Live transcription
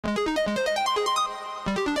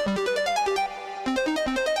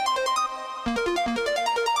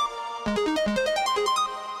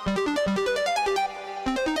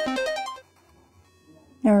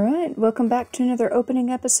welcome back to another opening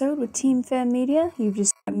episode with TeamFamMedia. You've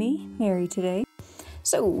just got me, Mary, today.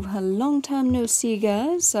 So, a long time no see,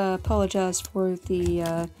 guys. Apologize for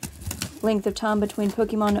the length of time between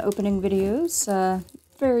Pokemon opening videos.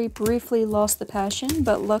 Very briefly lost the passion,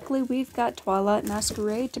 but luckily we've got Twilight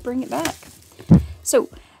Masquerade to bring it back. So,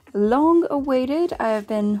 long awaited. I have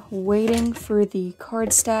been waiting for the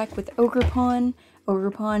card stack with Ogerpon.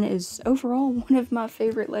 Ogerpon is overall one of my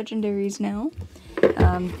favorite legendaries now.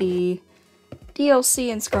 The DLC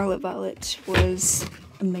in Scarlet Violet was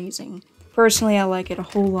amazing. Personally, I like it a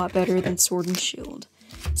whole lot better than Sword and Shield.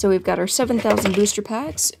 So we've got our 7,000 booster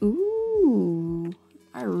packs. Ooh,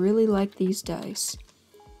 I really like these dice.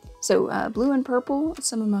 So blue and purple,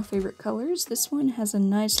 some of my favorite colors. This one has a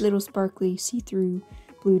nice little sparkly see-through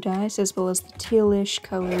blue dice, as well as the tealish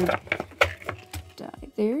colored die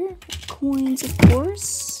there. Coins, of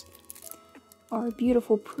course. Our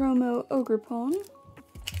beautiful promo Ogerpon.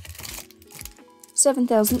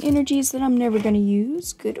 7,000 energies that I'm never going to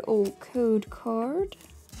use. Good old code card.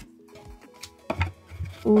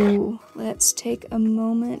 Ooh, let's take a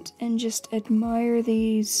moment and just admire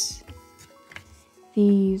these.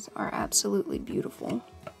 These are absolutely beautiful.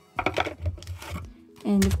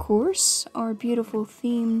 And of course, our beautiful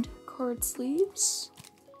themed card sleeves.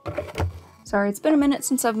 Sorry, it's been a minute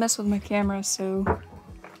since I've messed with my camera, so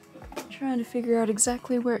I'm trying to figure out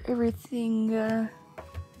exactly where everything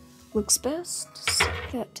looks best.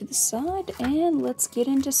 Set that to the side, and let's get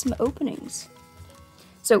into some openings.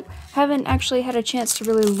 So, haven't actually had a chance to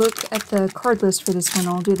really look at the card list for this one.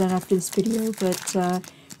 I'll do that after this video, but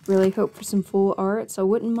really hope for some full art. So I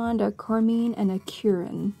wouldn't mind a Carmine and a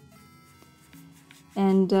Curran.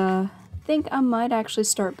 And think I might actually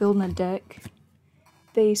start building a deck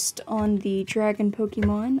based on the dragon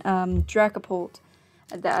Pokemon. Dracopult.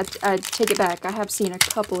 I take it back. I have seen a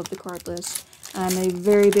couple of the card lists. I'm a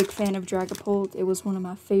very big fan of Dragapult. It was one of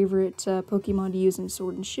my favorite Pokemon to use in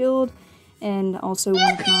Sword and Shield, and also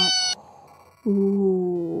one of my...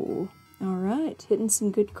 Ooh. Alright, hitting some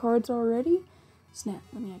good cards already. Snap,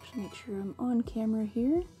 let me actually make sure I'm on camera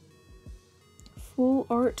here. Full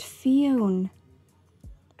art Fion.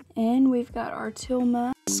 And we've got our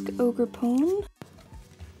Tilmask Ogerpon.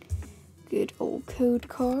 Good old code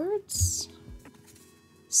cards.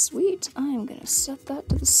 Sweet, I am gonna set that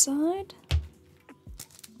to the side.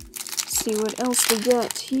 See what else we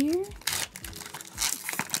got here.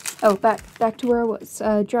 Oh, back to where I was.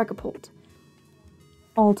 Dragapult.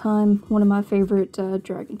 All time, one of my favorite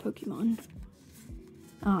dragon Pokemon.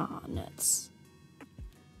 Ah, nuts.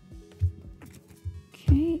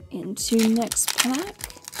 Okay, into next pack.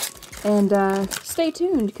 And stay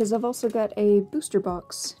tuned, because I've also got a booster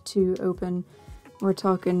box to open. We're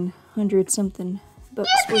talking 100-something bucks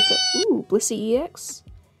worth of... Ooh, Blissey EX.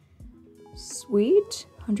 Sweet.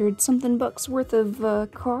 100-something bucks worth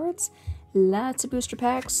of cards. Lots of booster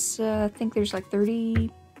packs. I think there's like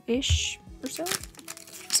 30-ish or so.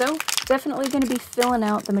 So, definitely going to be filling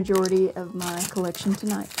out the majority of my collection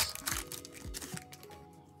tonight.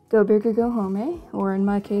 Go big or go home, eh? Or in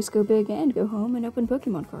my case, go big and go home and open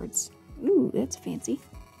Pokemon cards. Ooh, that's fancy.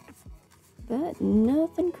 But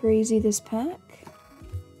nothing crazy this pack.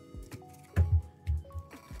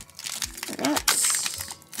 Alright.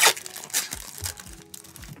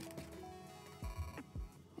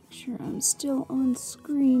 Make sure I'm still on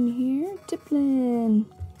screen here. Diplin.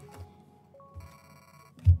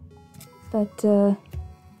 But,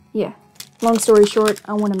 yeah. Long story short,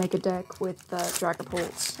 I want to make a deck with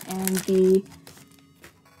Dragapults and the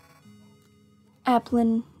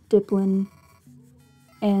Applin, Diplin,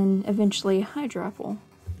 and eventually Hydrapple.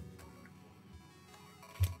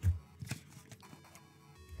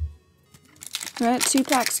 Alright, 2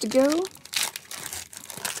 packs to go.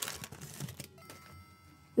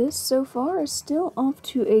 This so far is still off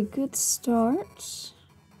to a good start.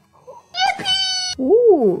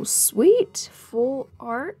 Ooh, sweet. Full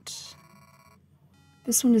art.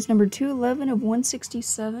 This one is number 211 of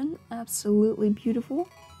 167. Absolutely beautiful.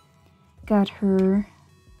 Got her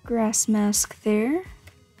grass mask there.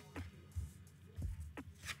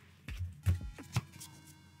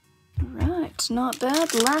 Alright, not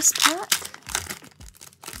bad. Last pack.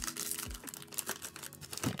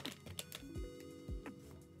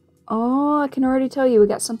 Oh, I can already tell you we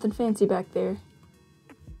got something fancy back there.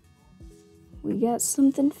 We got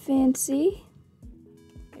something fancy.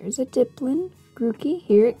 There's a Diplin. Grookey,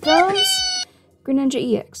 here it comes. Greninja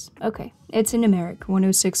EX. Okay, it's a numeric,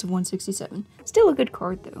 106 of 167. Still a good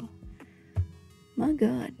card, though. My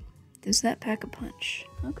god, does that pack a punch?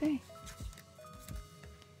 Okay.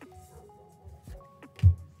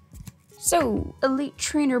 So, Elite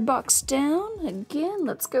Trainer box down. Again,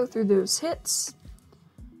 let's go through those hits.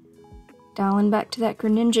 Dialing back to that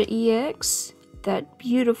Greninja EX, that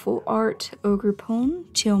beautiful art Ogerpon,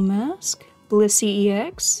 Chill Mask, Blissey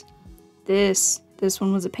EX. This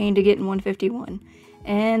one was a pain to get in 151.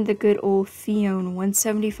 And the good old Theon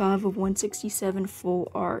 175 of 167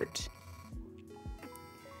 full art.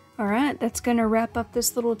 Alright, that's gonna wrap up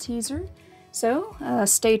this little teaser. So,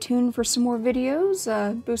 stay tuned for some more videos,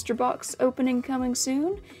 booster box opening coming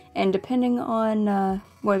soon, and depending on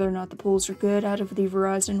whether or not the pulls are good out of the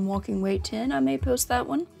Verizon Walking Weight 10, I may post that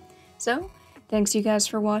one. So, thanks you guys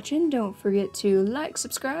for watching, don't forget to like,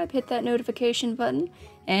 subscribe, hit that notification button,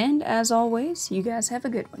 and as always, you guys have a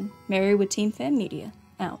good one. Mary with TeamFamMedia,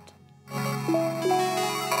 out.